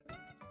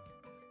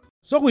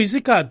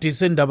Sokuyisikhathi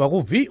sendaba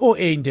ku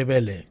VOA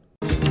Ndebele.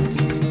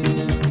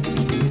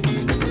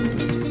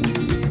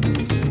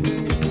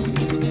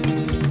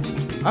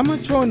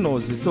 Amatshono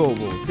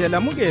zihlobo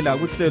siyalamukela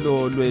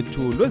kuhlelo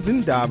lwethu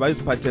lwezindaba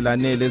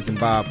eziphathelane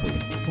leZimbabwe.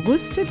 Ku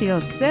Studio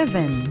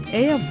 7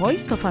 Air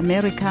Voice of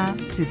America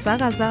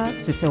sisakaza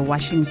sise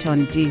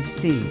Washington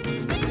DC.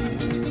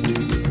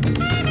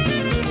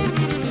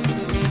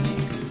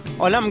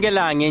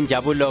 Olamukela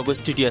ngenjabulo ku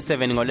Studio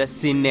 7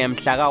 ngolwesine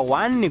mhla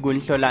ka-1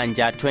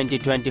 kuNhlolanja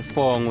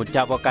 2024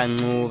 nguTabo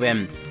Kancube.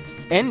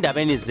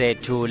 Endabeni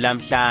zethu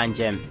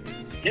lamhlanje.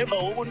 Ngemva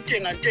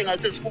kokuntenga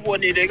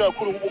sesikubonile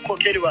kakhulu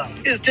kubukhokheli babo.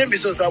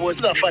 Izithembiso zabo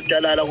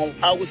sizafadalala ngoba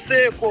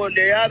akusekho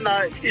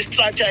leyana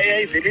istructure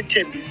eyayivele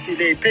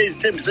ithembisile iphe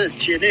izithembiso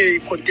ezijiyeneyo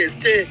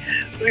iconteste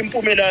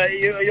impumela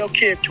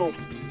yokhetho.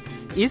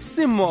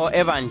 Isimo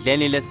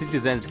ebandleni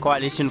leCitizens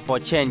Coalition for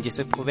Change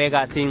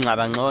siqhubeka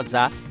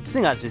singxabangxoza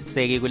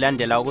singazwisiseki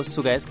kulandela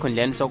ukusuka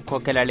esikhundleni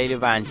sokukhokhela leli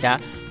bandla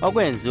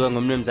okwenziwe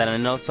ngumnumzana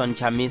Nelson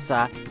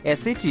Chamisa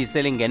esithi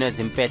selingenwe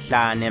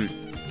ezimpehlane.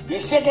 The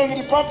Second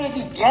Republic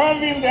is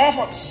driving the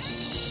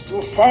efforts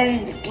to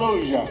find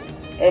closure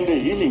and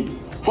healing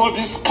for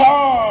the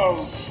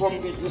scars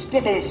from the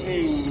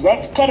disturbances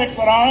that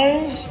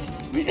characterized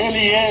the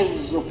early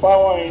years of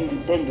our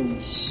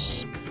independence.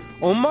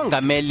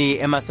 Umongameli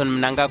Emerson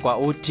Mnangagwa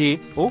uthi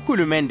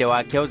uhulumende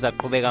wakhe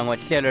uzaqhubeka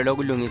ngohlelo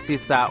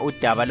lokulungisisa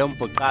udaba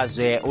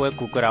lombhuqazwe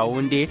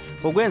weGugurawundi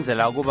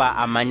ukwenzela ukuba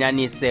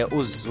amanyanise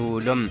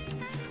uZulu.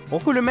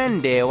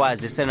 Uhulumende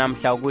wazise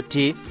namhla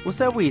ukuthi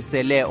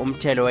usebuyisele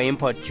umthelo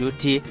we-import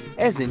duty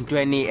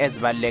ezintweni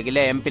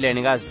ezibalulekile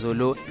empilweni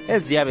kaZulu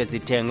eziyabe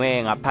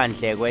zithengwe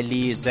ngaphandle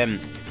kwelizwe.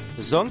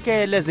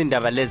 Zonke lezi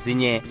ndaba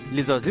lezinye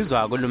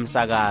lizozizwa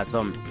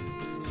kulumsakazo.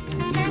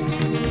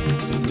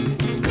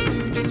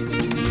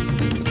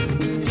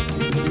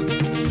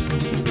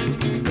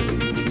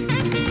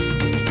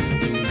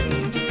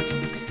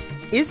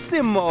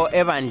 Isimo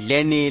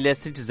ebandleni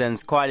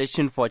leCitizens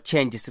Coalition for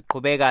Change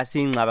siqhubeka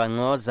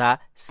singxabangxoza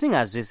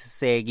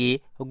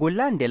singazwisiseki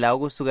kulandela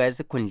ukusuka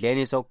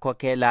esikhundleni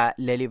sokukhokhela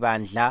leli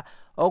bandla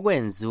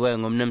okwenziwe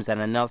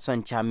ngumnumzana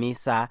Nelson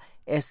Chamisa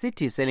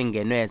esithi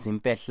selingenwe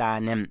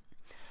ezimpehlane.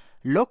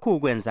 Lokhu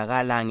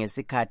kwenzakala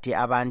ngesikhathi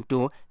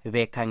abantu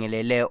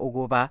bekhangelele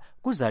ukuba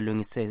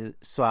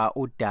kuzalungiswa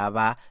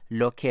udaba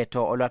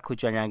lokhetho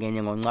olwaqhutshwa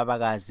nyakenye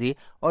ngoNcwabakazi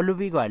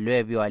olubikwa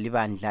lwebiwa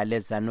libandla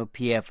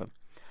leZanu-PF.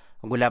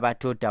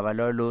 Kulabathu udaba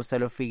lolu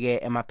selufike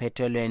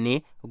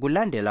emaphethelweni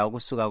kulandela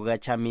ukusuka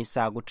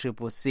kukaChamisa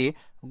ku-CCC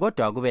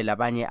kodwa kube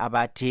labanye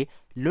abathi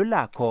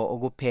lulakho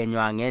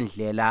ukuphenywa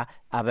ngendlela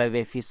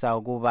ababefisa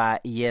ukuba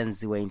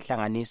yenziwe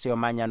inhlanganiso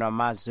yomanyano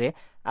amazwe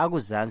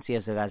akuzansi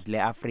yezwekazi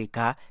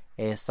le-Afrika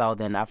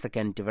Southern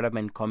African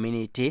Development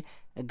Community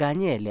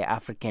kanye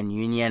le-African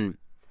Union.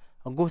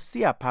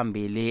 Kusiya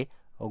phambili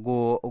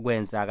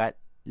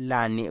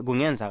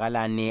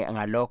kungenzakalani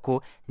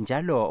ngalokhu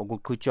njalo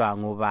ukuqhutshwa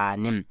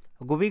ngubani.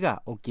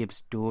 Kubika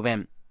uGibbs Dube.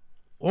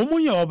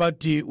 Omunye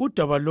wabathi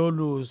udaba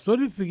lolu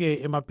solifike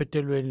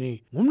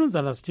emaphethelweni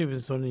ngumnumzana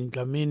Stevenson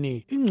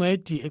Ndlamini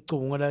ingcwethi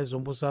ecubungula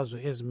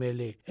ezombusazwe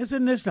ezimele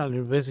ese-National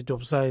University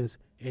of Science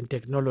and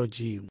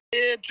Technology.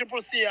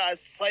 CCC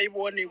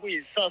asayiboni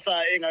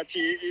kuyisasa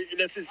engathi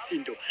lesi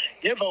sindo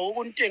ngemva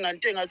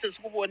kokuntenga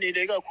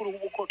sesikubonile kakhulu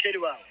kubukhokheli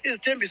babo.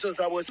 Izithembiso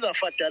zabo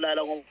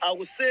sizafadalala ngoba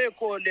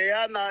akusekho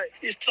leyana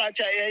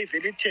istructure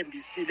eyayivele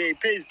ithembisile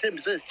iphe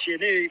izithembiso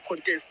ezijiyeneyo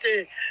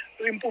iconteste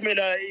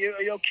impumela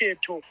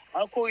yokhetho.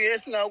 Akho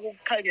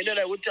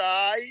esingakukhangelela ukuthi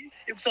hayi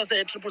ikusasa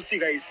ye-CCC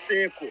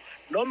kayisekho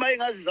noma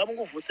ingazizama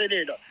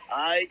ukuvuselela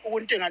hayi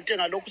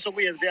ukuntenga lokhu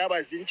sokuyenze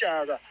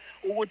abazintshaka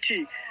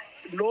ukuthi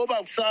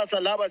loba kusasa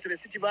laba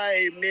sebesithi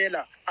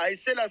bayayimela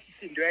ayisela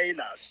sisindo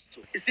yayilaso.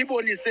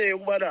 Isibonise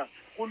ukubana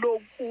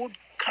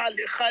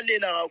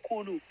kulokukhalela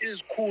kakhulu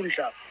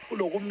izikhundla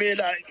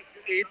kulokumela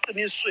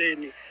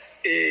eqinisweni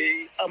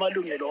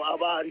amalungelo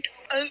abantu.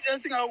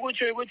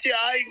 Esingakutsho ukuthi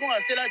hayi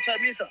kungasela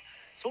Chamisa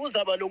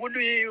sokuzaba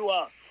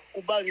lokulwiwa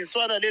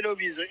kubangiswana lelo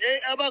bizo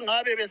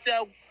abangabe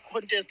besiya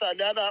contesta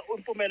lana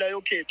impumela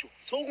yokhetho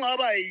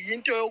sokungaba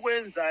yinto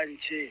yokwenza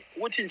nje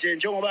ukuthi nje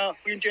njengoba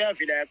into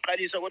yavila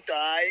yaqaliswa kodwa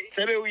hayi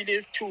sebewile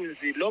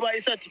isithunzi loba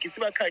isathiki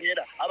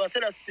sibakhangela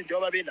abasela sisindo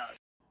ababelazo.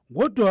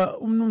 Kodwa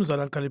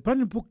umnumzana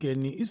Khaliphani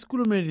Phugeni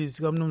isikhulumeli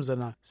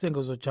sikamnumzana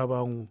Sengezo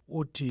Jabangu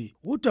uthi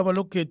udaba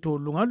lokhetho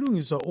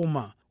lungalungiswa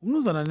uma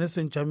umnumzana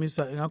Nelson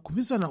Chamisa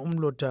engakhumisana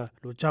umlotha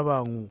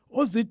loChabangu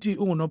ozithi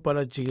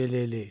ungunobhala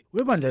jikelele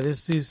webandla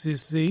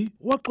le-CCC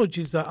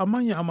waxoxisa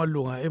amanye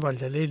amalunga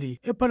ebandla leli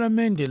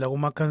ePhalamende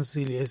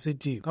lakumakhansili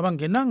esithi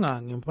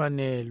kabangenanga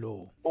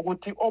ngemfanelo.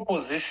 Ukuthi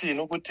opposition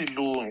ukuthi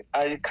lunge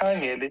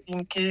ayikhangele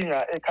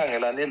inkinga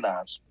ekhangelane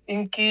nazo.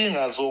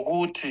 Inkinga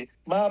zokuthi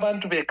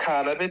abantu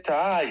bekhala bethi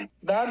hayi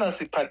lana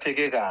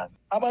siphatheke kabi.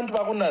 Abantu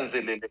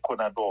bakunanzelele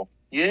khona lokho.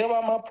 Yebo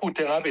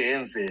amaphutha ngabe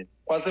yenzeka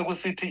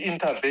kwasekusithi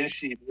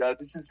intervention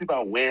yabisisiba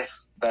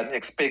worse than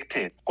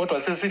expected.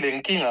 Kodwa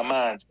sesilenkinga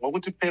manje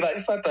ngokuthi phela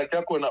isadaki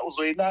yakhona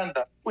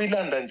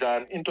uyilanda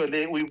njani into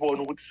le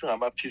uyibona ukuthi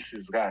singama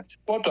pieces kanje.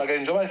 Kodwa ke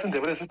njengoba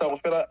isiNdebele sithi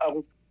akufela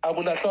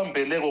akulahlwa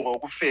mbeleko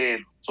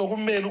ngokufela. So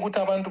kumele ukuthi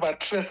abantu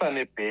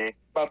batresane back,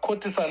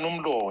 bakhothisane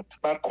umlotha,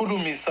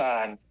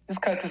 bakhulumisane.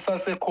 Isikhathi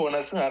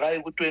sasekhona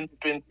singakayi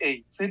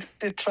ku-2028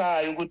 sithi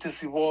try ukuthi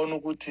sibone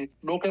ukuthi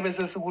lokho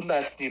ebese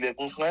sikulahlile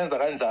singayenza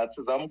kanjani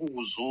sizama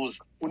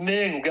ukukuzuza.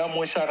 Kuningi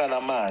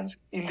kuyamoshakala manje,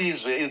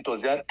 ilizwe izinto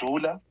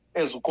ziyadula,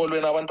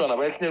 ezikolweni abantwana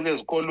bayehlelwe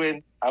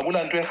ezikolweni,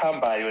 akulanto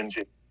ehambayo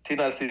nje.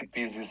 Thina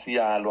sibhizi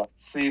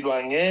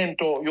silwa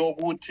ngento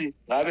yokuthi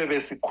ngabe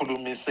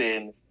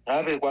besikhulumisene,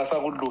 ngabe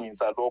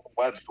kwasakulungisa lokho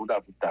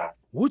kwadlula kudala.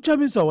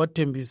 Uchamisa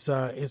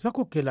wathembisa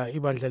esakhokhela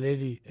ibandla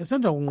leli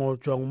esanda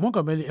kunqotshwa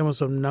ngumongameli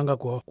Emmerson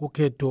Mnangagwa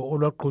kukhetho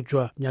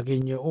olwaqhutshwa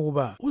nyakenye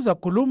ukuba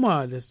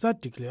uzakhuluma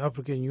leSADC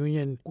le-African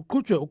Union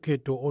kuqhutshwe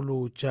ukhetho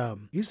olutsha.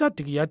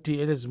 iSADC yathi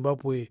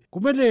eleZimbabwe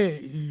kumele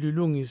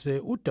lilungise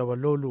udaba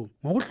lolu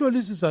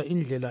ngokuhlolisisa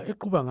indlela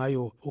eqhuba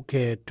ngayo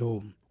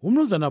ukhetho.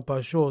 Umnumzana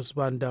Basho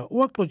Sibanda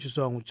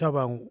uwaxotshiswa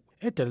nguChabangu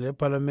edala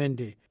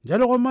leParlamente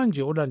njalo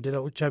kwamanje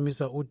ulandela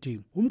uChamisa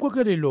uthi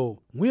umkhokheli lo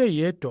nguye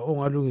yedwa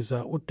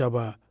ongalungisa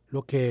udaba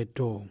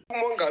lokhetho.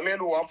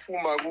 Umongameli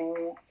waphuma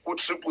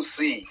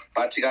ku-CCC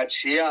but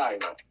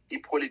kachiyanga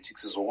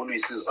ipolitics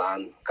zokulwisa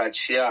izanu,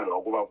 kachiyanga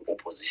ukuba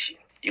ku-opposition.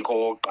 Yikho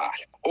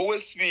okokuqala.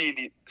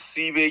 Okwesibili,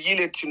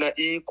 sibekile thina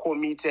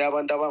ikomite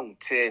yabantu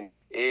abangu-10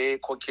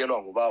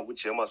 ekhokhelwa ngubaba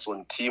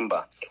uJemerson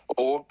Timber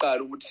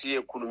okokuqala ukuthi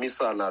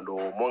iyekhulumisana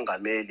lo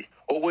mongameli.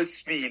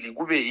 Okwesibili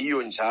kube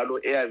yiyo njalo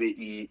eyabe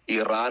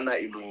irana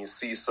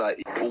ilungisisa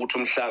ukuthi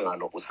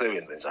umhlangano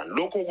usebenze njani.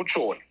 Lokho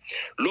kutsho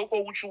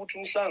ukuthi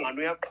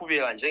umhlangano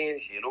uyaqhubeka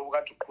njengendlela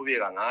obukade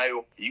uqhubeka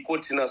ngayo. Yikho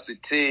thina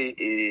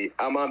sithe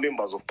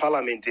ama-members of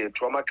parliament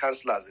ethu,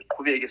 ama-councillors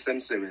iqhubeke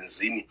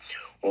esemsebenzini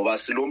ngoba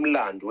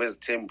silomlando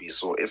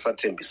wezithembiso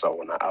esathembisa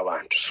wona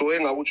abantu. So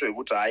engakutsho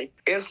ukuthi hayi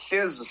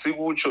esihlezi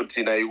sikutsho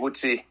thina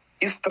ukuthi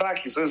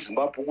istruggle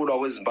seZimbabwe kulwa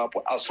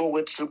kweZimbabwe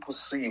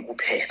asokwe-CCC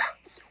kuphela,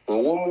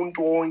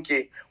 ngokomuntu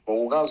wonke,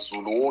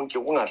 ngokukaZulu wonke,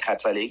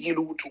 kungakhathalekile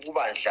ukuthi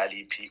kubandla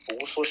liphi,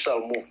 uku-social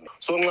movement.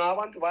 So nxa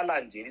abantu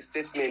balandela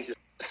istatement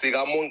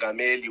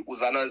sikamongameli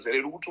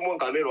uzananzelela ukuthi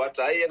umongameli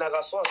wathi hayi yena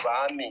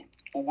kasozami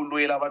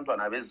ukulwela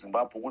abantwana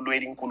beZimbabwe,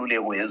 ukulwela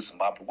inkululeko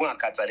yeZimbabwe,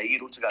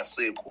 kungakhathalekile ukuthi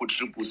kasekho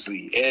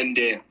ku-CCC.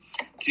 And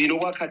thina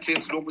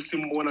okwakhathesi lokhu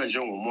simbona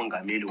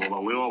njengomongameli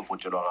ngoba nguye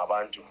wavotelwa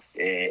ngabantu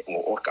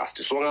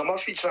ngo-August. So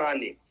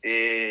ngamafitshane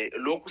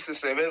lokhu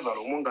sisebenza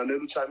nomongameli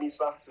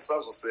uChamisa,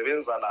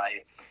 sisazosebenza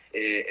naye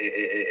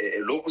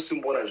lokhu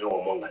simbona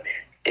njengomongameli.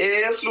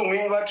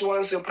 Esilungwini bathi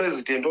once a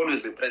president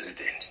always a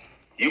president.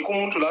 Yikho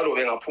umuntu lalo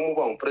bengaphuma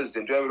uba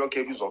ngupresident uyabe lokho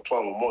ebizwa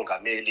kuthiwa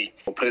ngumongameli,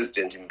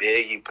 upresident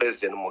Mbeki,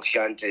 president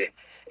Mohlante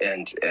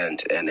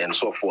and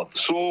so forth.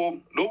 So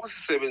lokhu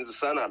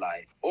sisebenzisana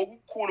laye.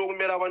 Okukhulu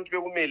okumele abantu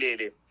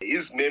bekumelele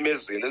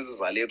izimemezelo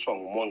ezizalethwa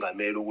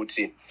ngumongameli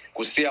ukuthi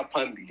kusiya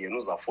phambili yena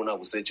uzafuna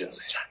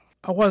kusetshenzwe njani.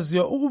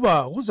 Akwaziyo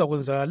ukuba kuza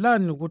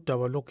kwenzakalani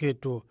kudaba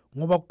lokhetho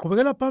ngoba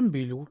kuqhubekela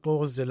phambili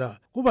ukuxokozela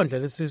kubandla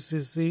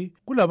le-CCC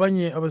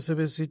kulabanye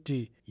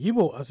abasebesithi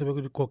yibo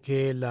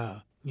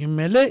asebelikhokhela.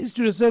 Ngimele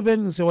iStudio 7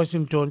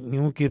 ngiseWashington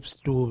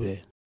nginguGibbs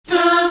Dube.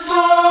 The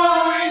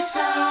Voice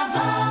of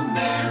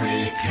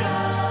America,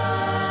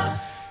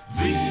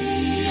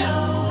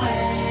 VOA.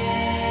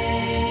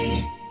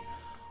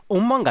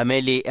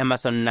 Umongameli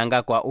Emmerson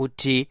Mnangagwa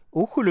uthi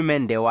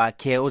uhulumende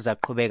wakhe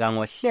uzaqhubeka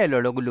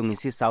ngohlelo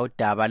lokulungisisa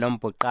udaba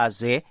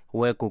lombhuqazwe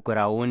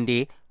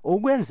weGugurawundi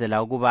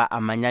ukwenzela ukuba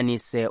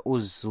amanyanise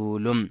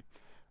uZulu.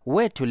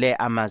 Wethule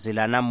amazwi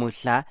la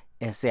namuhla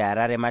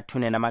eseHarare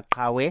emathuneni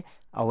amaqhawe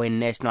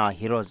awe-National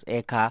Heroes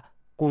Acre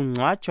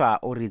kungcwatshwa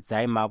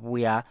uRidzai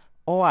Mabuya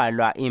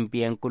owalwa impi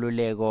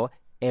yenkululeko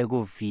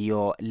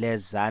ekuviyo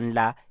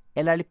lezandla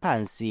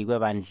elaliphansi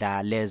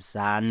kwebandla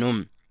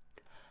lezanu.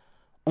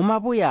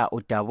 uMabuya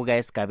udabuka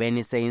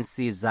esigabeni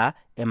seyinsiza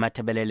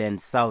eMatabeleland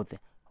South,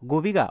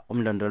 kubika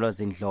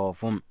umlondolozi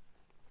Ndlovu.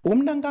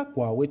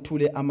 Umnangagwa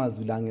wethule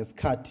amazwi la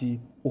ngesikhathi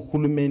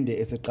uhulumende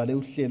eseqale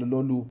uhlelo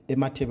lolu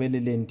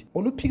eMatabeleland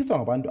oluphikiswa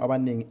ngabantu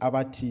abanengi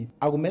abathi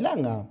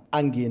akumelanga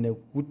angene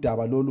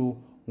kudaba lolu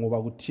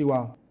ngoba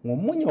kuthiwa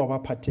ngomunye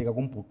wabaphatheka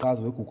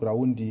kumbhuqazo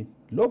weGugurawundi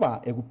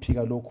loba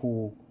ekuphika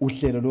lokhu.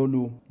 Uhlelo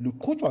lolu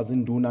luqhutshwa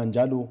zinduna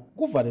njalo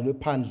kuvalelwe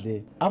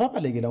phandle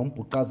ababalekela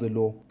umbhuqazo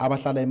lo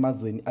abahlala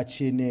emazweni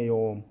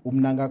atshiyeneyo.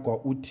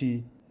 Umnangagwa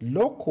uthi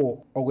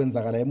lokho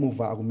okwenzakala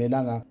emuva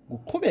akumelanga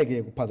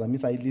kuqhubeke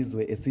kuphazamisa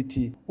ilizwe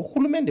esithi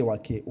uhulumende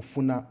wakhe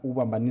ufuna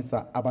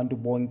ukubambanisa abantu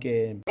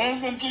bonke.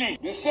 Presently,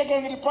 the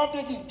Second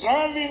Republic is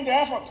driving the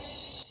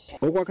efforts.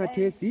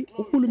 Okwakhathesi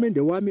uhulumende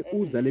wami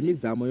uza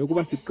lemizamo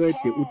yokuba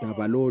siqede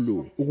udaba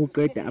lolu,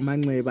 ukuqeda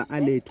amanxeba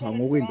alethwa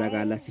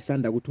ngokwenzakala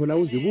sisanda kuthola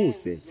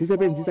uzibuse.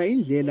 Sisebenzisa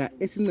indlela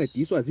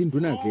esincediswa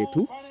zinduna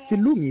zethu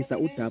silungisa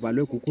udaba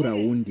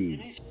lweGugurawundi.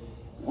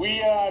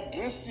 We are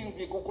addressing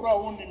the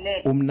Gugurawundi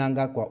matter.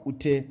 Umnangagwa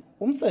uthe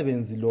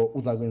umsebenzi lo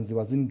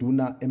uzakwenziwa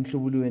zinduna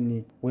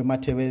emhlubulweni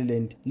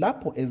weMathebeleland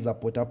lapho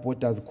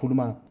ezizabhodabhoda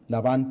zikhuluma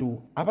labantu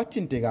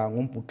abathinteka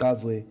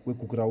ngombhuqazwe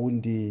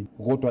weGugurawundi.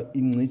 Kodwa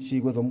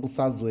ingcishi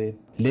kwezombusazwe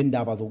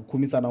lendaba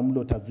zokukhumisana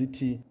umlotha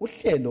zithi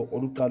uhlelo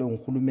oluqalwe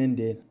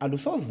nguhulumende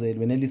alusoze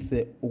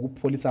lwenelise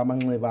ukupholisa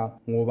amanxeba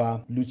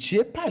ngoba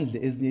luchiye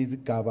phandle ezinye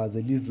izigaba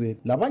zelizwe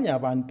labanye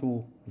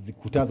abantu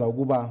zikhuthaza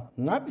ukuba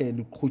ngabe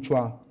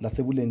luqhutshwa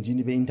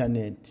lasebulenjini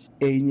be-internet.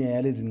 Enye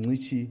yalezi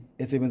ngcishi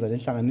esebenza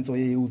lenhlanganiso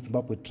ye-Youth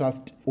Zimbabwe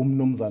Trust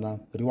umnumzana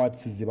Reward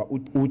Siziba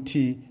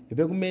uthi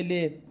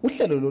bekumele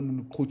uhlelo lolu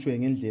luqhutshwe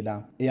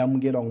ngendlela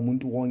eyamukelwa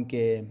ngumuntu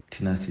wonke.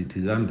 Thina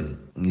sithi kambe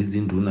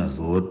ngizinduna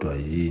zodwa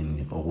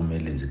yini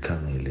okumele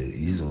zikhangele,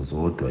 yizo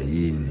zodwa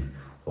yini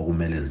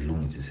okumele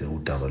zilungisise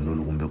udaba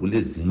lolu kumbe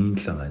kulezinye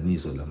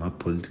inhlanganiso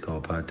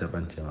lama-political party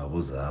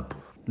abanjengabo ZAPU?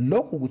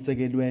 Lokhu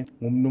kusekelwe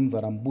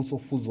ngumnumzana Mbuso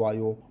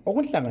Fuzwayo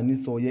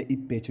okunhlanganiso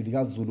ye-ibhethu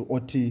likaZulu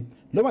othi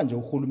loba nje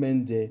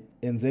uhulumende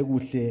enze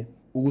kuhle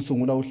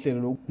ukusungula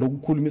uhlelo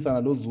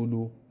lokukhulumisana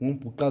loZulu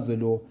ngombhuqazwe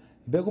lo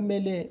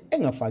bekumele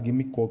engafaki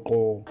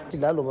imigoqo.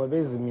 Lalo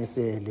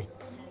babezimisele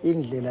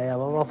indlela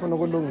yabo abafuna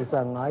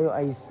ukulungisa ngayo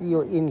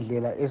ayisiyo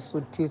indlela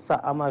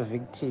esuthisa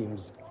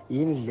ama-victims,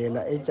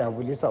 indlela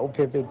ejabulisa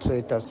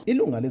u-perpetrators.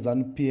 Ilunga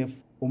leZANU-PF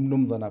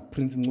umnumzana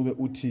Prince Ncube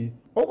uthi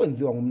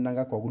okwenziwa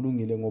ngumnankagwa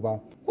kulungile ngoba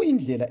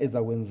kuyindlela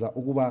ezakwenza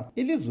ukuba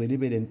ilizwe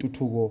libe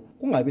lentuthuko,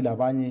 kungabi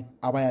labanye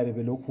abayabe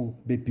belokhu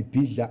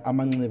bebhibhidla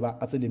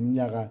amanxeba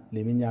aseleminyaka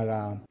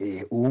leminyaka.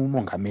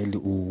 Umongameli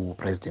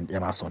uPresident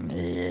Emerson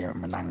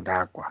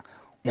Mnangagwa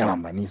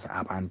uyabambanisa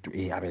abantu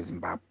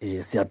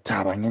abeZimbabwe.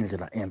 Siyathaba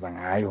ngendlela enza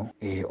ngayo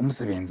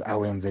umsebenzi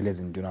awenze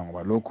lezi nduna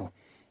ngoba lokho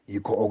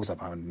yikho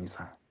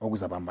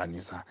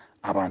okuzabambanisa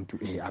abantu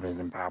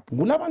abeZimbabwe.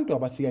 Kulabantu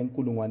abafika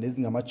inkulungwane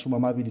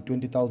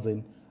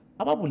ezingama-20,000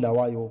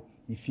 ababulawayo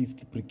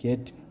yi-5th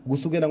Brigade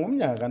kusukela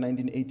ngomnyaka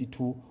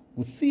ka-1982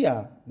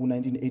 kusiya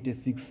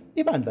ku-1986.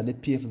 Ibandla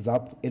le-PF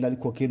ZAPU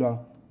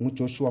elalikhokhelwa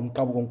nguJoshua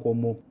Mqabuko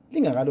Nkomo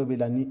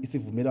lingakalobelani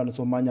isivumelwano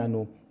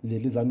somanyano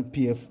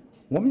lelizanu-PF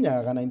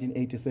ngomnyaka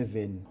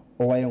ka-1987.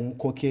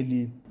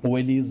 Owayengumkhokheli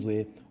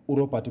welizwe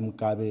uRobert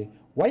Mugabe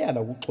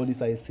wayala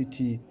ukuxolisa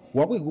esithi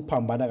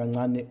kwakuyikuphambana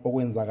kancane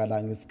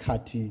okwenzakala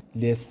ngesikhathi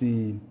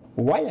lesi.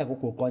 Waya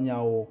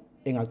kugoqwanyawo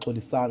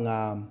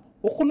engaxolisanga.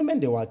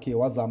 Uhulumende wakhe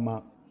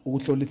wazama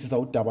ukuhlolisisa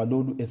udaba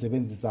lolu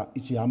esebenzisa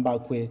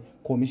iChihambakwe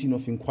Commission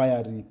of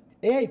Inquiry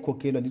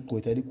eyayikhokhelwa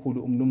ligqwetha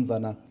elikhulu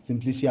umnumzana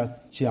Simplicius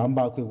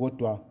Chihambakwe,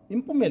 kodwa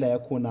impumela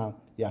yakhona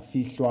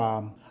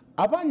yafihlwa.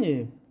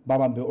 Abanye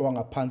babambe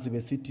owangaphansi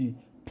besithi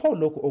pho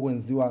lokho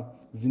okwenziwa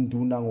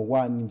zinduna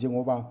ngokwani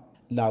njengoba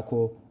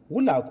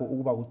kulakho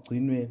ukuba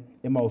kugcinwe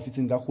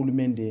emahofisini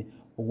kahulumende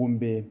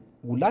kumbe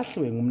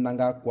kulahlwe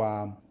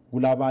ngumnankagwa.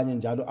 Kulabanye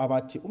njalo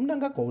abathi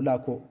umnankagwa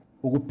ulakho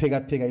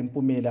ukupheka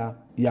impumela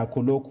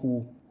yakho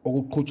lokhu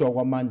okuqhutshwa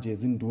kwamanje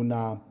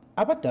zinduna.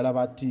 Abadala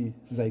bathi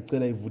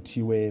sizayicela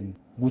ivuthiwe.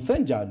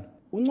 Kusenjalo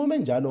uncome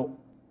njalo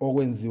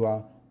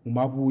okwenziwa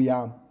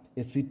nguMabuya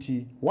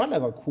esithi wala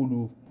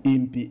kakhulu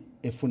impi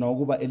efuna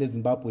ukuba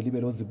eleZimbabwe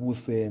libe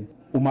lozibuse.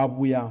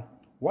 UMabuya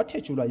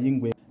wathejulwa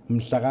yingwe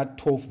mhla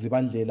ka-12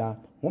 Zibandlela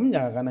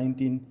ngomnyaka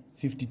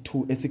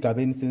ka-1952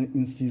 esigabeni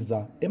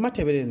se-Insiza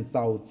eMathebeleland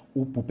South.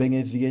 Ubhubhe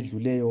ngeviki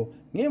edluleyo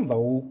ngemva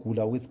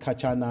kokugula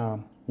kwesikhatshana.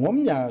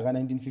 Ngomnyaka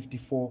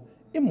ka-1954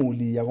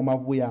 imuli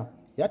yakoMabuya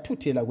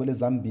yathuthela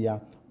kweleZambia,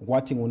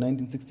 kwathi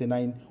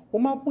ngo-1969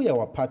 uMabuya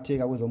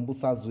waphatheka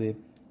kwezombusazwe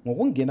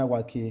ngokungena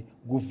kwakhe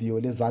kuviyo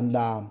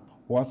leZanla.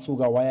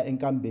 Wasuka waya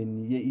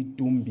enkambeni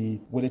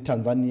ye-Itumbi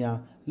kweleTanzania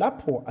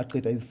lapho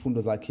aqeda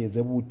izifundo zakhe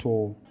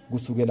zebutho.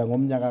 Kusukela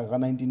ngomnyaka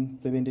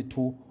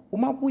ka-1972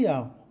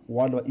 uMabuya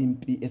walwa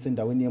impi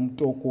esendaweni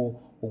yeMtoko,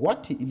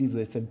 kwathi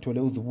ilizwe selithole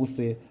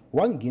uzibuse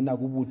wangena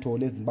kubutho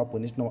leZimbabwe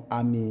National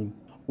Army.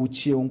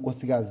 Uchiye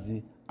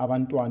unkosikazi,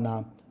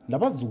 abantwana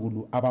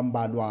labazukulu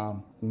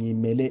abambalwa.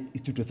 Ngimele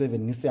iStudio 7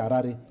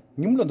 ngiseHarare,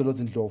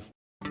 ngimlondolozi Ndlovu.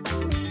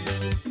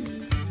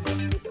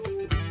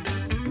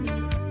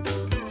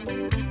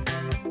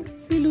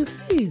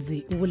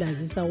 Silusizi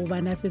ukulazisa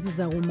ubana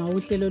sesiza kuma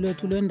uhlelo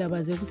lwethu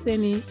lwendaba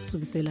zekuseni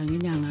kusukisela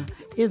ngenyanga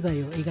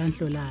ezayo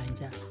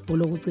ekanhlolanja.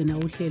 Olokugcina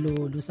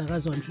uhlelo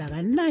lusakazwa mhla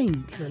ka-9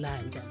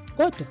 Nhlolanja.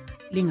 Kodwa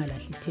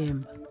lingalahli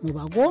ithemba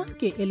ngoba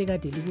konke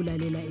elikade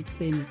likulalela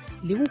ekuseni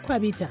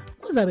likukhwabitha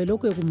kuzabe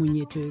lokhu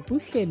kumunyethwe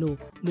kuhlelo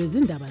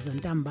lwezindaba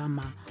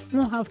zantambama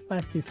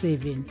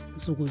ngo-7:30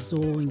 nsuku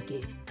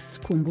zonke.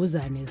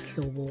 Sikhumbuzane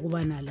sihlobo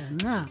ukubana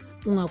lanxa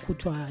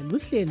ungakhuthwa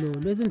luhlelo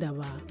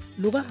lwezindaba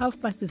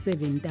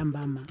luka-7:30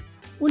 ntambama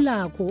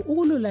ulakho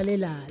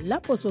ukululalela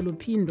lapho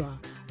soluphindwa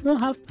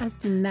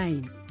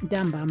ngo-9:30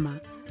 ntambama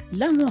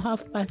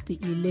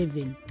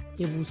lango-11:30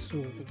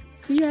 ebusuku.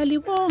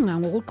 Siyalibonga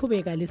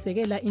ngokuqhubeka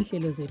lisekela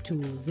inhlelo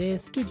zethu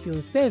ze-Studio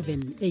 7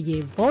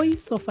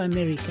 eye-Voice of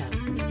America.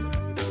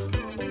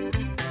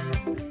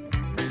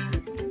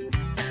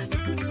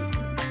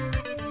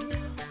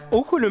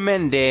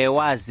 Uhulumende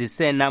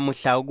wazise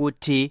namuhla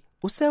ukuthi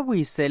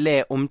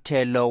usebuyisele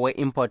umthelo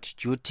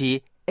we-import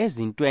duty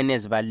ezintweni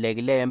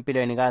ezibalulekileyo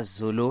empilweni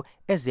kaZulu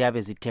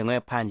eziyabe zithengwe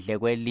phandle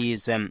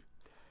kwelizwe.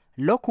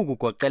 Lokhu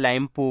kugoqela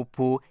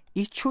impuphu,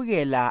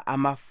 ichukela,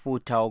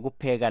 amafutha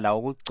okupheka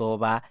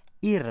lawokugcoba,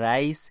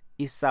 irice,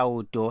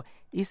 isawudo,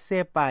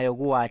 isepa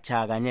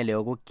yokuwatsha kanye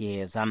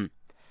leyokugeza.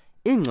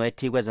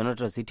 Ingcwethi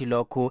kwezenotho zithi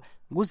lokhu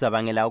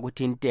kuzabangela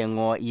ukuthi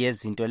intengo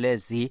yezinto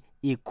lezi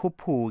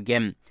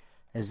ikhuphuke.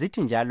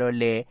 Zithi njalo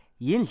le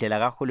yindlela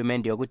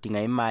kahulumende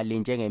yokudinga imali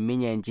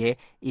njengeminye nje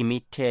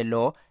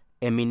imithelo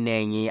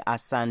eminengi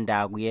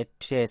asanda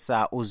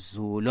kuyethesa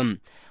uzulu.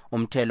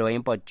 Umthelo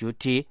we-import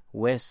duty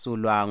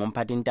wesulwa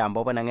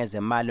ngumphathintambo obona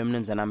ngezemali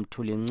uMnumzana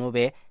Mthuli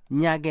Ncube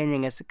nyakenye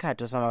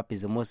ngesikhathi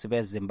samabhizimusi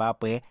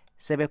beZimbabwe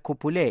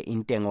sebekhuphule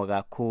intengo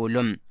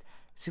kakhulu.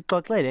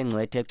 Sixoxele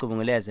ingcwethe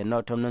ecubungule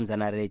ezenotho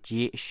uMnumzana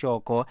Reggie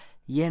Shoko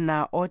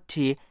yena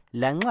othi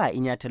lanxa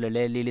inyathelo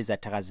leli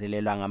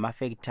lizathakazelelwa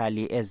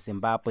ngamafektali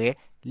eZimbabwe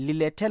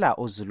lilethela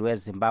uzulu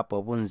weZimbabwe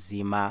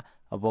ubunzima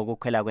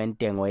bokukhwela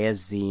kwentengo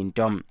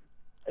yezinto.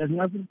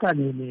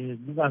 Ngasikhangele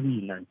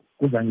kukabili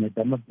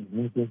kuzanceda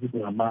amabhizinisi esithi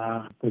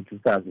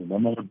ngama-producers noma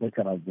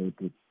ama-manufacturers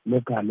ethu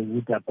local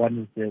ukuthi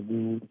akwanise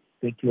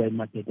ukusekiwa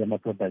imakethe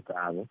yama-products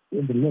abo.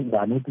 Endele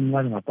ngani ukuthi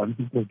nxa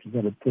ngingakwanisa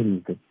i-producer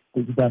lokuthengise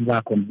ukuthi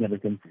anzakhona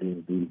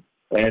besemsebenzini.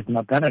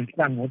 Singagada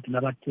lihlangothi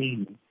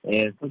labathengi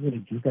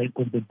sokureducer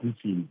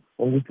i-competition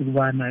ukuthi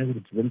kubana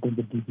ekureduceni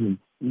i-competition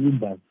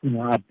i-industry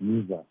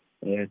singa-abuser.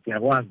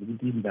 Siyakwazi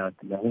ukuthi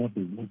i-industry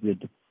lakumabhizinisi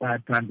ethu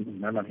bayathanda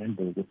ukudlala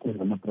ngendlela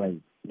zokukhweza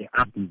ama-price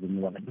le-abuse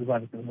ngoba bantu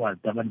bakwazi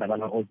abantu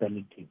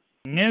abala-alternative.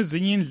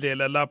 Ngezinye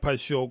indlela lapha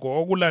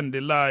Shoko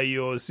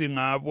okulandelayo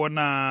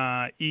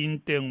singabona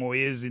intengo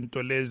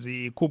yezinto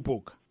lezi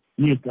ikhuphuka.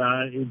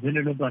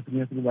 Vele lokho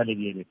asingeke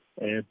kubalekele.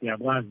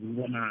 Siyakwazi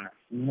ukubona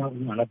uma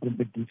kungala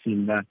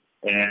competition la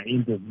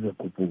into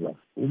zizokhuphuka.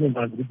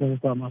 Ukwenzazi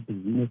ukuthi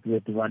amabhizinisi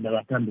wethu bantu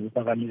abathanda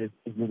ukufakanile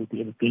ukuthi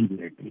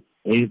ebukenjireke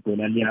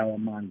ibhola liyawa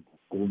amandla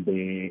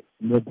kumbe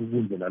lokhu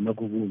kunje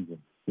lalokhu kunje.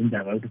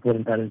 Indaba yokuthi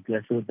foreign currency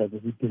yashoda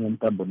sesithenga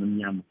umkambo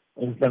nomnyama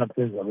okuhlala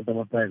kusenza ukuthi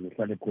ama-price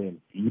ehlale khwela.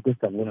 Yikho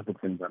esizakubona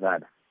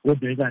sokusenzakala.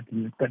 Kodwa ekathi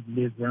ngesikhathi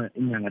lezi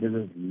inyanga lezi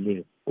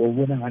ezidlulileyo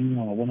ubona ngani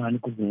ungabona ngani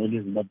ikuzingela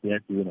eZimbabwe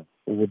yadura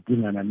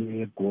ukudingana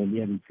negoli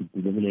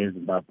yangithibhile kule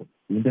eZimbabwe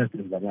into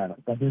esenzakala.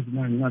 Kanti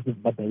ezinani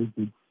ngasezibhadala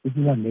ukuthi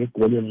isiba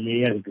negoli le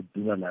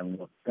yangithibhila la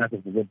ngoba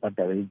kade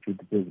sizobhadala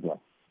ijuti phezulu.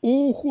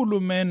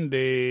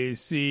 Uhulumende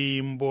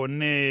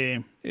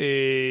simbone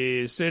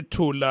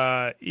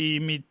sethula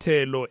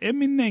imithelo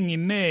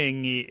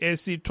eminenginengi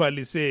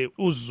esithwalise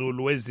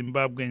uzulu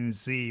weZimbabwe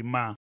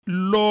nzima.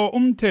 Lo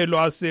umthelo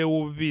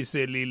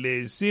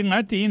asewubiselile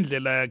singathi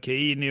indlela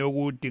yakhe yini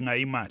yokudinga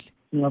imali.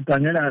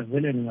 Singakhangela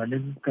vele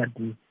ngalesi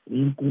sikhathi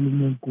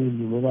inkulumo enkulu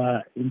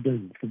ngoba into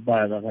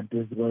ezihluphayo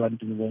khathesi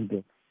kwabantwini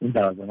bonke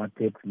indaba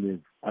zama-tax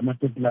lezi.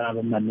 Ama-tax la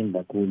amaningi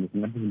kakhulu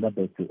singathi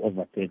Zimbabwe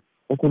si-overtax.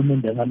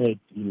 Uhulumende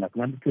akalayidinga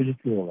singathi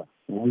kuthelisiwa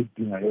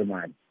ngokuyidinga leyo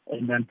mali.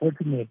 And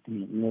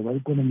unfortunately ngoba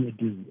i-economy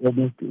yethu is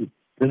almost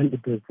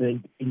 70%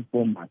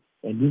 informal.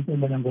 And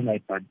informal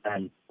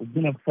angongayibhadali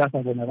kudinga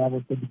kusasa bona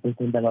labo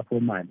 30%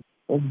 abaformal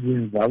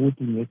okuzenza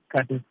ukuthi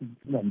ngesikhathi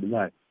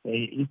esilandelayo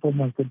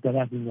i-informal sector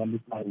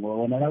kasizalisayo ngoba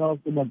bona laba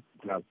abaformal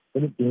club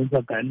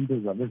sebedinga kanye into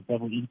zabo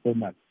ezifakwa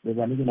informal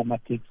bebalekela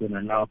ama-tax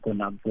wona lawa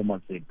khona ku-formal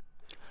sector.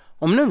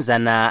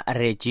 Umnumzana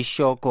Reggie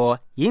Shoko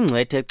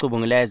yingcwethe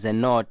ecubungule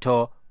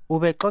ezenotho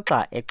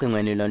ubexoxa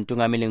ecingweni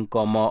lontungameli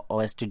Nkomo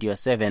owestudio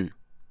 7.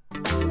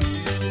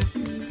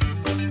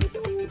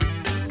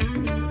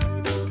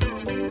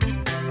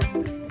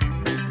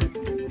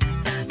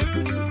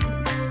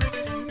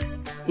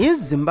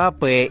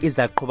 iZimbabwe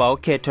izaqhuba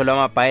ukhetho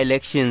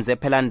lwama-by-elections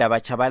ephelandaba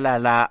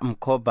Chabalala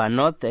Mkhoba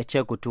North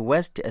eChegutu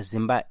West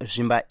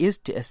Zimba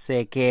East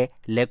Seke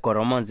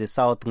leGoromonzi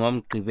South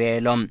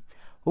ngomgqibelo.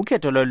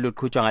 Ukhetho lolu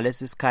luqhutshwa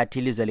ngalesi sikhathi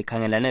ilizwe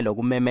likhangelane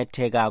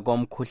lokumemetheka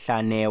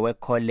komkhuhlane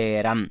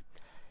wekholera.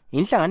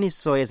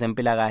 Inhlanganiso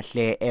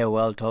yezempilakahle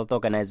eWorld Health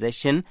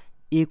Organization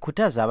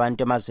ikhuthaza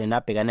abantu emazweni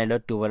abhekane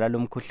lodubo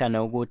lwalumkhuhlane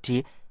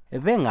ukuthi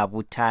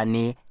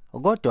bengabuthani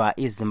kodwa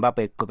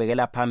iZimbabwe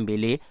iqhubekela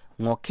phambili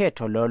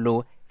ngokhetho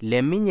lolu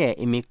leminye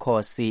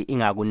imikhosi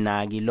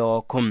ingakunaki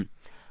lokho.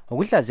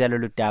 Ukuhlaziya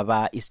lolu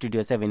daba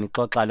iStudio 7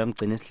 ixoxa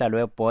lomgcini sihlalo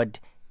weboard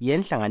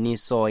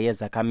yenhlanganiso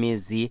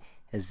yezakhamizi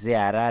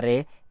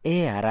zeHarare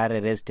eHarare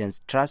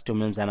Residents Trust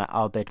uMnumzana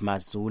Albert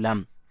Mazula.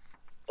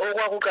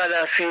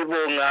 Okwakuqala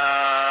sibonga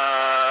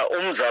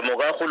umzamo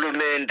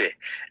kahulumende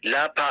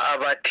lapha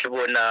abathi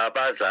bona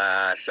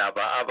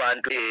bazahlaba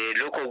abantu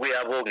lokho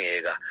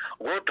kuyabongeka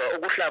kodwa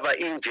ukuhlaba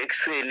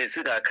injection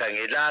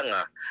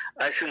singakhangelanga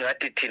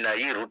asingathi thina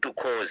yi-root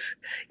cause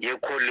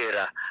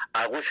yekholera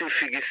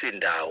akusifikisi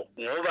indawo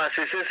ngoba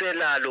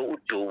siseselalo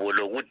udubo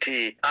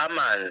lokuthi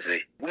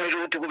amanzi kumele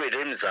ukuthi kube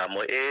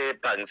lemizamo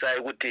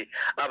ephangisayo ukuthi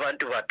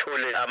abantu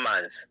bathole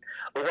amanzi.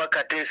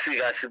 Okwakhathesi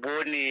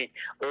kasiboni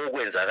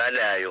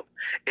okwenzakalayo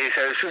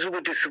sayifisa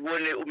ukuthi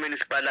sibone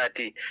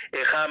umunicipality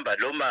ehamba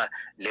loma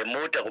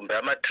lemota kumbe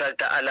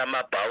ama-tractor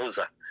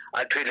alamabhawuza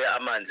athwele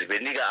amanzi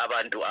benika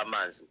abantu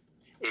amanzi.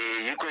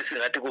 Yikho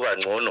singathi kuba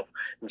ngcono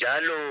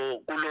njalo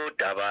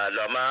kulodaba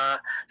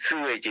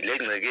lwama-sewage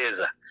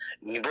lengcekeza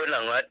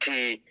ngibona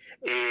ngathi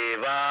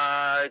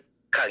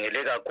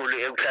bakhangele kakhulu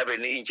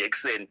ekuhlabeni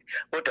injection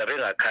kodwa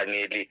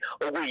bengakhangeli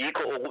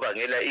okuyikho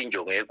okubangela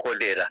injongo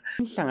yekholera.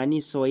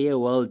 Inhlanganiso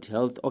ye-World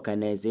Health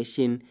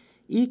Organization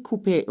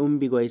ikhuphe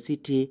umbiko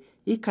esithi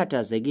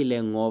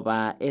ikhathazekile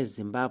ngoba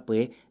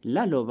eZimbabwe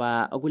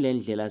laloba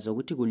kulendlela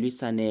zokuthi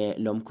kulwisane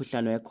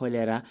lomkhuhlane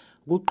wekholera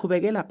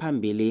kuqhubekela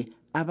phambili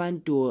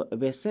abantu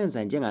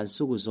besenza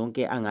njengansuku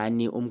zonke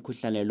angani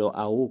umkhuhlane lo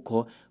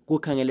awukho.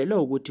 Kukhangelelwe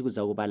ukuthi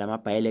kuza kuba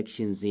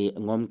lama-by-elections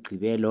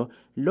ngomgqibelo.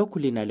 Lokhu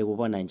lina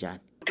likubona njani?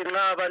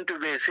 Nxa abantu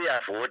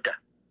besiyavota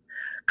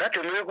kade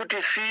kumele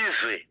ukuthi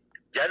sizwe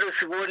njalo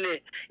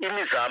sibone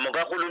imizamo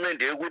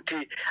kahulumende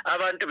yokuthi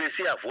abantu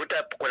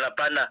besiyavota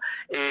khonaphana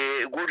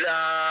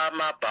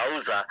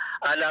kulamabhawuza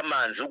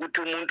alamanzi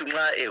ukuthi umuntu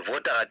nxa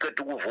evota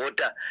ngaqeda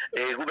ukuvota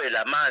kube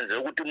lamanzi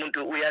ukuthi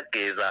umuntu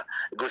uyageza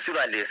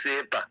kusiba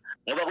lesepa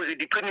ngoba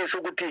kuyiqiniso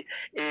ukuthi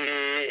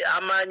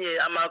amanye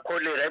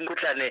amakholera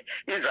imikhuhlane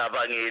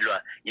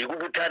izabangelwa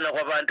yikubuthana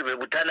kwabantu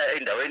bebuthana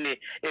endaweni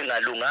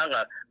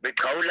engalunganga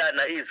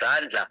beqhawulana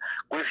izandla.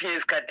 Kwesinye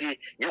isikhathi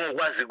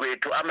njengokwazi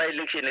kwethu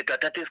ama-election ethu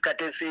athatha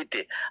isikhathi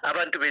eside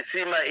abantu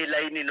besima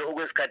elayinini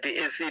okwesikhathi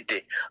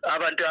eside.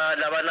 Abantu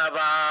labana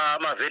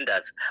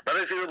bama-vendors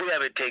babesebebuya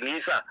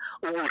bethengisa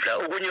ukudla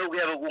okunye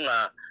okuyabe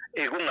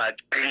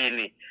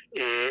kungaklini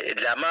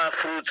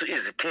lama-fruits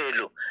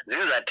izithelo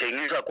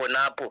zizathengiswa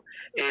khonapho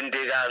and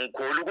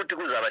kangikholwa ukuthi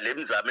kuzaba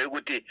lemizamo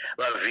yokuthi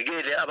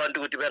bavikele abantu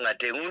ukuthi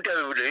bengathengi. Umuntu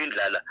abebulewe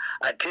indlala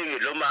athenge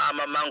loma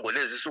amamango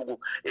lezi suku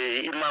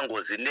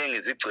imango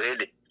ziningi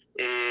zigcwele.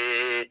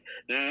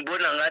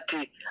 Ngibona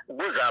ngathi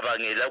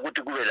kuzabangela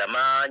ukuthi kube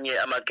lamanye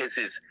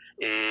ama-cases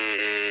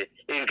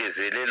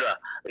engezelelwa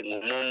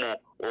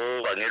ngumumo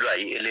obangelwa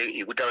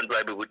yikuthi abantu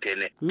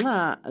babekuthene.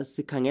 Nxa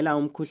sikhangela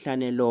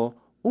umkhuhlane lo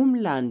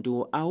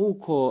umlandu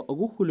awukho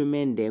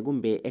kuhulumende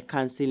kumbe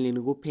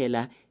ekhansilini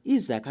kuphela.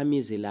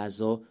 Izakhamizi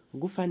lazo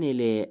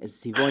kufanele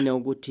zibone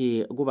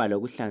ukuthi kuba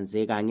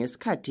lokuhlanzeka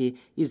ngesikhathi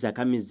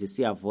izakhamizi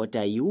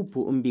siyavota. Yiwuphi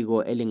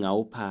umbiko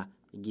elingawupha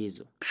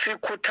kizo?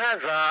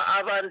 Sikhuthaza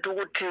abantu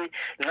ukuthi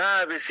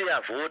nxa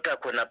besiyavota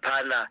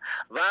khonaphana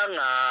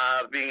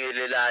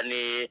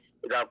bangabingelelani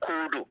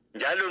kakhulu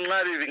njalo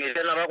nxa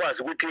bebingelelana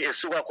bakwazi ukuthi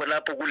esuka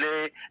khonapho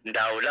kule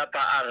ndawo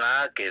lapha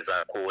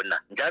angageza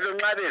khona. Njalo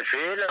nxa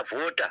bevela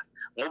vota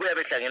ngoba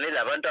uyabehlangene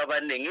labantu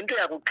abaningi into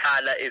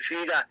yakuqala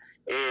efika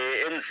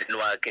emzini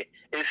wakhe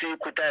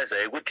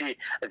esiyikhuthaza ukuthi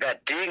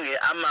kadinge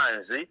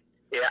amanzi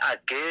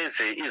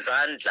ageze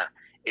izandla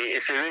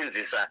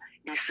esebenzisa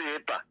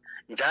isepa.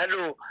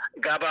 Njalo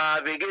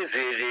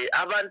kababekezele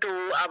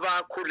abantu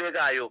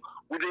abakhulekayo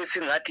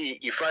kulesingathi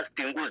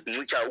i-fasting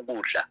kuzincitsha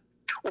ukudla.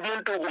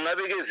 Umuntu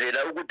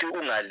ungabekezela ukuthi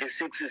ungadli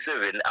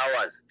 6-7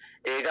 hours.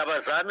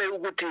 Kabazame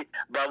ukuthi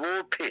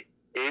babophe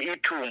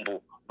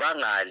ithumbu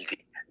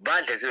bangadli.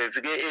 Badle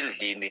sebefike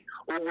endlini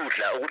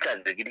ukudla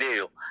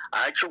okuhlanzekileyo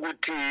hatshi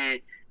ukuthi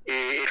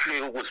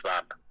ehluleke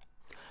ukuzibamba.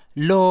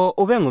 Lo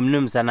ube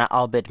ngumnumzana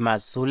Albert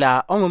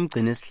Mazula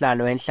ongumgcini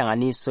sihlalo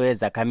wenhlanganiso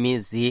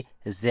yezakhamizi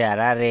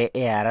zeHarare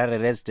eHarare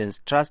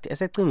Residence Trust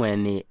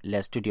esecingweni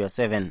leStudio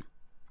 7.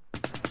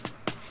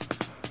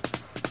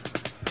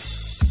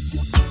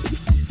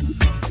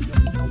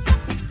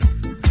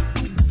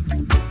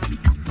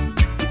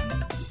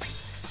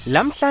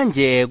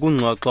 Lamhlanje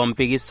kungxoxo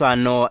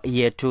mpikiswano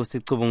yethu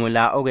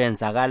sicubungula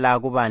okwenzakala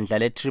kubandla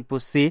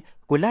le-CCC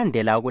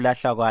kulandela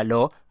ukulahla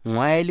kwalo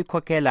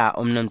ngwayelikhokhela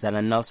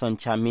umnumzana Nelson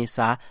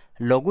Chamisa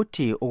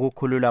lokuthi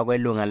ukukhululwa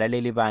kwelunga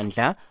laleli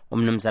bandla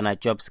umnumzana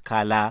Job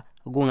Skhala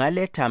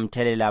kungaletha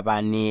mthelela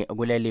bani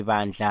kuleli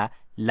bandla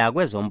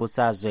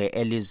lakwezombusazwe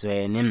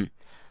elizweni.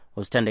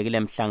 Usithandekile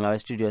Mhlanga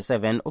weStudio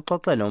 7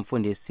 uxoxele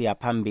umfundisi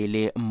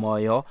yaphambili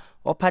Moyo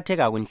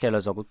ophatheka kwinhlelo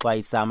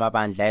zokuxwayisa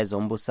amabandla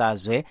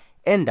ezombusazwe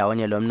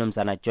endaweni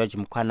lomnumzana George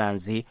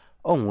Mkhwananzi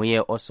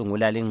onguye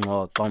osungula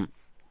lingxoxo.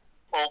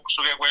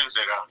 Okusuke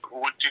kwenzeka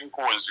ukuthi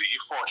inkunzi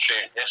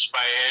ifohle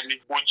esibayeni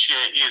kutshiye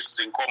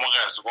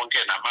izinkomokazi konke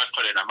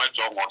namathole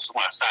namajongo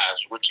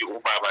singasazi ukuthi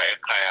ubaba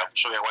ekhaya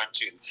kusuke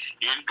kwathini.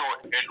 Into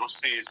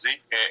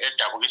elusizi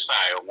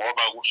edabukisayo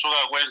ngoba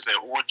kusuka kwenze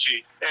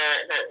ukuthi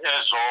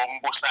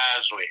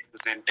ezombusazwe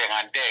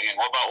zintengantenge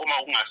ngoba uma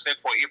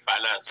kungasekho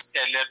ibalance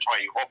elethwa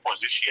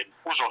yi-opposition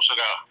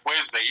kuzosuka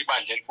kwenze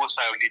ibandla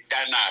elibusayo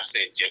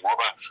litanase nje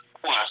ngoba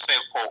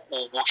kungasekho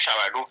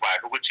ukushaya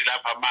luvalo ukuthi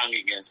lapha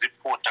mangi ngenza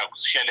iphutha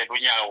kushiyelela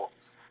unyawo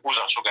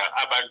kuzasuka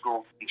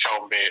abantu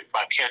mhlawumbe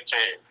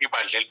bakhethe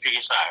ibandla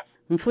eliphikisayo.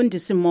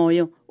 Mfundisi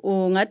Moyo,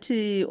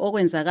 ungathi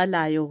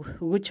okwenzakalayo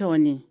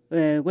kutshoni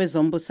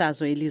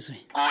kwezombusazwe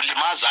elizweni?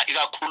 Kulimaza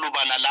ikakhulu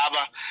bana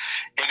laba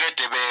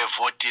ekade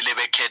bevotile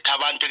bekhetha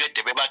abantu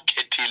ekade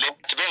bebakhethile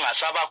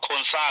bengasaba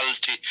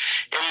consult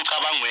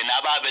emcabangweni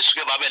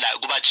ababesuke babela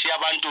kubachiya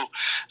abantu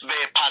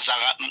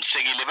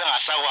bephazamisekile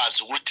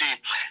bengasakwazi ukuthi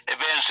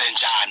benze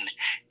njani.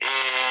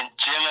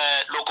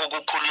 Njengalokho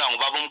kukhuluma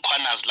ngobaba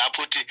uMkhwanazi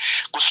lapho uthi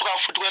kusuka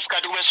futhi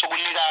kwesikhathi kube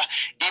sokunika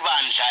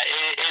ibandla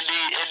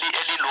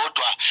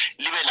elilodwa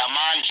libe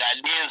lamandla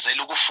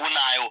liyenzele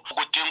ukufunayo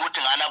ukudinga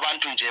ukuthi ngana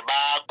abantu nje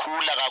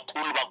bakhula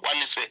kakhulu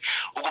bakwanise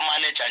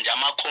ukumanage nje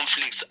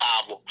ama-conflicts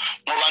abo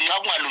ngoba nxa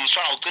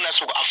kungalungiswanga ugcina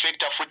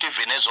soku-affecta futhi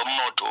even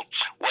ezomnotho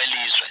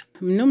welizwe.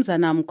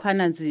 Mnumzana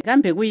Mkhwananzi,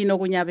 kambe kuyini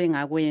okunye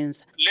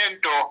abengakwenza?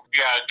 Lento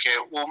yakhe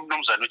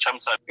umnumzana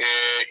uChamsa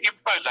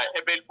ibandla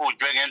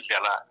ebelibunjwe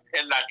ngendlela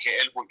elakhe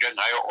elibunjwe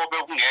ngayo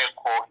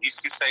obekungekho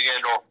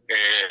isisekelo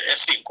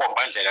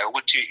esiyinkombandlela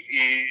ukuthi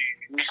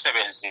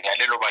imisebenzi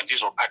yalelo bandla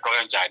izophathwa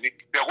kanjani.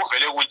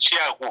 Bekuvele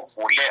kuchiya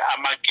kuvule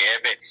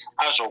amagebe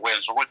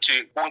azokwenza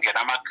ukuthi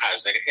kungena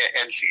amakhaza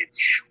endlini.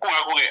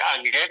 Kungakho-ke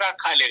angeke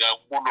akhale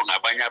kakhulu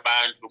ngabanye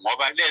abantu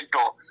ngoba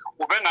lento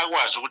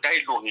ubengakwazi ukuthi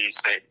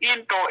ayilungise.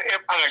 Into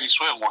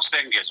ephakanyiswe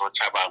nguSengezo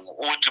Chabangu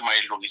ukuthi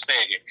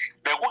mayilungiseke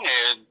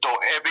bekungento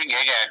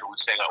ebingeke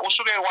yalungiseka.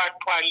 Usuke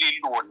wathwala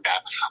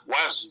ilunda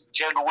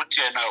wazitshela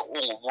ukuthi yena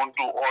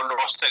ungumuntu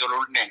olosekelo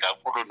oluningi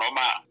kakhulu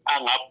noma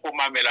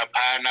angaphumamela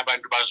phana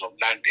abantu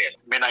bazomlandela.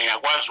 Mina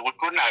ngiyakwazi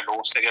ukuthi unalo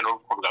usekelo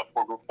olukhulu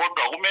kakhulu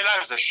kodwa kumele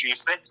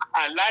azehlise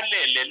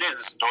alalele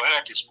lezi zinto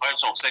ekade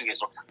ziphaniswa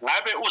nguSengezo.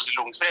 Ngabe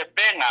uzilungise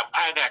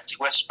bengaphakathi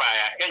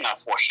kwesibaya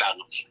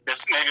engafohlanga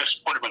besingeke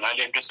sikhulume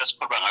ngalento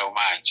esesikhuluma ngayo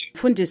manje.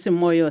 Mfundisi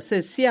Moyo,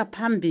 sesiya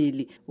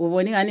phambili,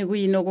 ubona ngani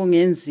kuyini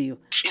okungenziwa?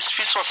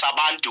 Isifiso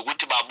sabantu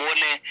ukuthi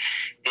babone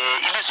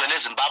ilizwe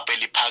leZimbabwe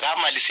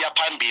liphakama lisiya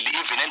phambili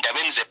even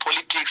endabeni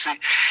zepolitics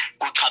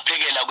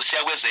kuchaphekela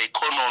kusiya kweze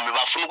economy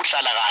bafuna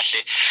ukuhlala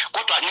kahle.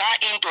 Kodwa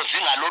nxa into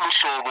zingalolu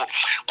hlobo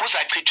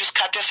kuzachithwa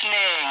isikhathi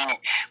esiningi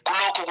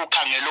kulokhu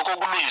kukhangela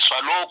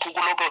okulungiswa lokhu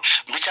kulokho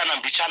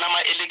mbitshana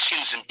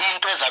ama-elections.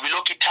 Into ezabe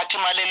lokhu ithatha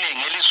imali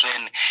eningi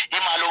elizweni,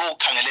 imali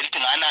okukhangela ukuthi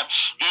ngana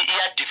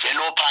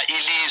iyadevelopa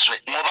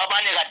ilizwe ngoba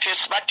abanye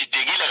kathesi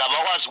badidekile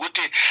kabakwazi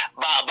ukuthi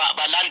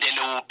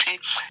balandele uphi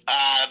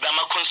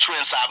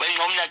ama-constituency abo.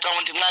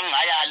 Ngiyacabanga ukuthi nxa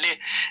ngingayale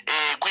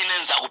kuyini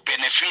enza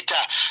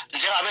kubenefita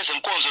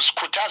njengabezenkonzo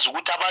sikhuthaza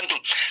ukuthi abantu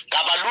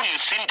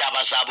ngabalungisa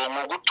indaba zabo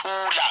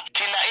ngokuthula.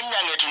 Thina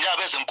iminyango yethu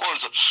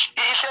njengabezenkonzo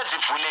ihlezi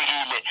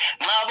ivulekile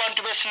nxa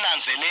abantu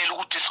besinanzelela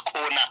ukuthi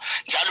sikhona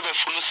njalo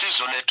befuna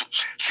usizo lwethu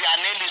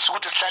siyanelisa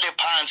ukuthi sihlale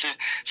phansi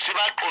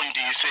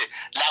sibaqondise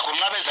lakho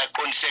nxa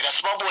bezaqondiseka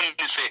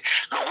sibabonise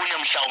lokunye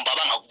mhlawumbe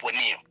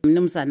abangakuboniyo.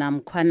 Mnumzana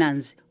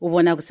Mkhwananzi,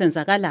 ubona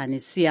kusenzakalani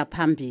siya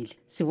phambili?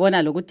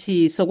 Sibona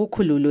lokuthi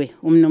sokukhululwe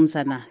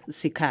umnumzana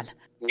Sikhala.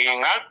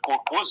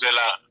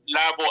 Ngingagqugquzela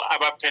labo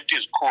abaphethe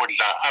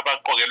izikhundla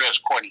abaqokelwe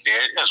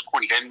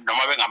ezikhundleni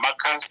noma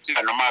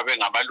bengamakhansila noma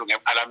bengamalungu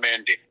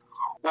ePhalamende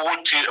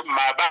ukuthi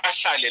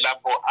mabahlale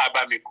lapho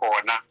abami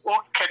khona.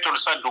 Ukhetho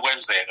lusanda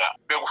ukwenzeka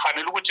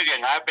bekufanele ukuthi-ke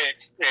ngabe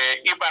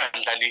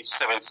ibandla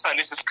lisebenzisa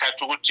lesi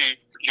sikhathi ukuthi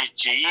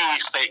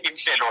lijiyise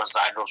inhlelo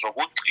zalo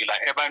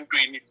zokugxila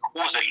ebantwini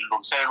ukuze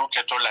lilungiselele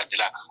ukhetho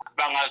olulandelayo.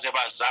 Bangaze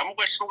bazama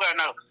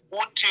ukwehlukana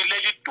ukuthi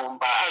leli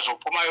dumba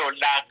azophuma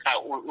yolakha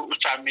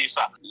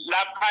uChamisa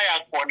lapha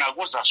yakhona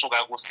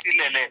kuzasuka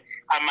kusilele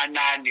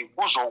amanani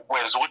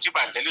kuzokwenza ukuthi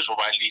ibandla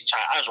lizoba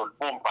litsha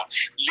azolibumba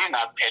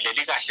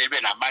lingapheleli kahle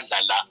libe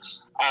namandla la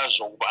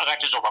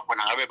akade izoba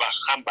khona ngabe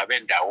bahamba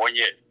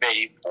bendawonye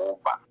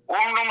beyimbumba.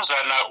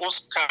 Umnumzana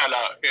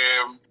uSikhala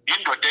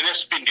indoda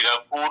enesibindi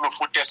kakhulu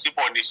futhi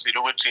esibonisile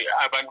ukuthi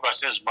abantu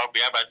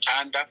baseZimbabwe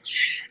yabathanda.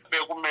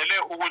 Bekumele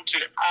ukuthi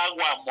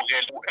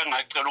akwamukele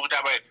engacela ukuthi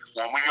abe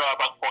ngomunye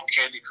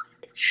wabakhokheli.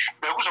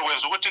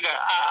 Bekuzokwenza ukuthi-ke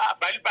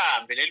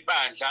balibambe leli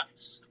bandla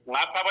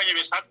ngapha abanye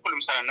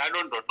besakhulumisana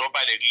nalo ndoda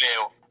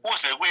obalekileyo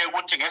kuze kuye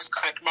ukuthi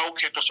ngesikhathi uma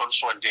ukhetho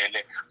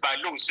solusondele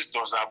balungisa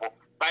izinto zabo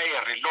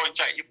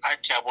baye-relauncha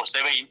iphathi yabo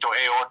sebeyinto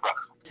eyodwa.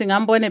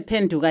 Singambone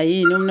phenduka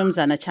yini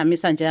umnumzana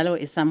Chamisa njalo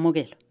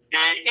esamukelo?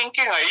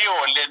 Inkinga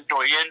yiyo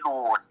lento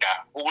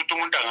yelunda ukuthi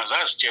umuntu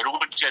angazazitshela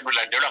ukuthi yena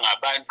ulandelwa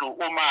ngabantu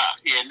uma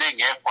yena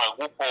engekho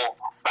akukho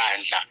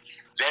bandla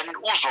then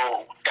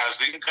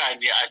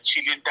uzodazinkani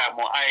achile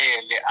intamo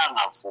ayele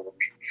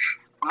angavumi.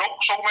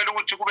 Lokhu sokumele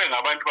ukuthi kube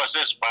ngabantu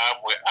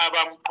baseZimbabwe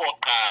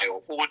abamqoqayo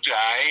ukuthi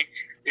hayi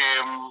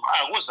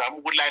akuzama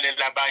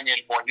ukulalela abanye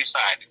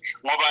libonisane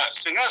ngoba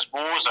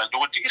singazibuza nje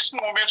ukuthi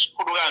isinqumo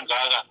esikhulu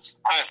kangaka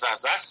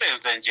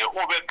azazenze nje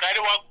ubeqale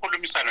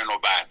wakhulumisana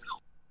nobani.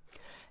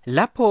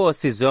 Lapho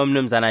sizwe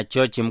umnumzana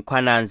George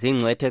Mkhwananzi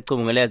ingcwethe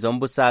ecubungule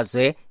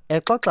zombusazwe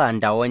exoxa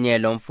ndawonye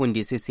lo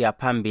mfundisi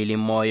siyaphambili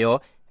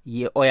Moyo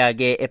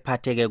oyake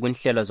ephatheke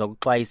kwinhlelo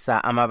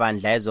zokuxwayisa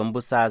amabandla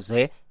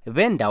ezombusazwe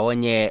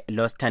bendawonye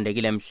lo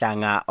Sithandekile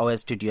Mhlanga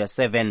owestudio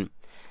 7.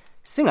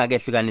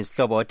 Singakehlukana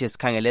isihlobo othi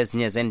sikhangele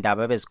ezinye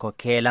zendaba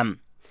bezikhokhela.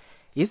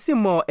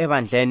 Isimo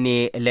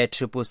ebandleni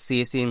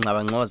le-CCC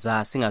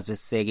singxabangxoza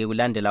singazwisiseki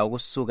kulandela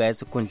ukusuka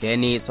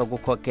esikhundleni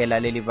sokukhokhela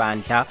leli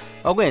bandla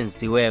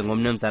okwenziwe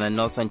ngumnumzana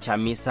Nelson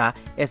Chamisa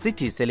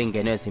esithi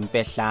selingenwe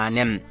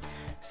ezimpehlane.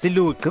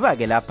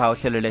 Silugqiba-ke lapha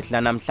uhlelo lethu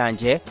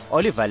lanamhlanje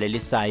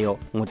olivalelisayo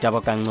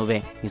ngutabo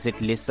Kancube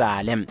ngisithi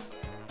lisale.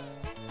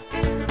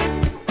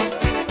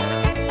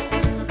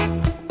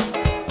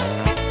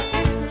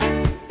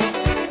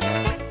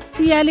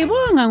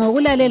 Siyalibonga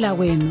ngokulalela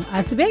kwenu.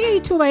 Asibeke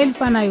ithuba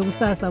elifanayo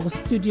kusasa ku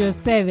Studio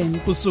 7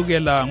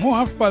 kusukela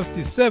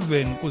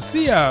ngo7:30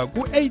 kusiya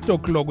ku8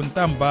 o'clock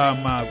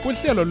ntambama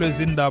kuhlelo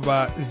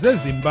lwezindaba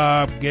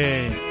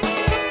zeZimbabwe.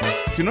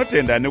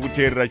 Tinotenda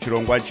nekuteerera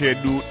chirongwa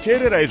chedu.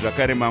 Teererai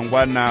zvakare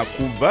mangwana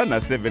kubva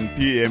na7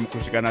 p.m.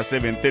 kusvika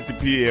na7:30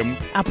 p.m.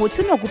 apo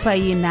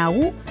tinokupai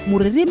nhau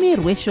muririmi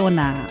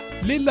rweshona.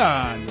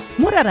 Lilani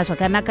murara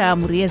zvakanaka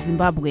muri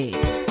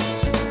yeZimbabwe.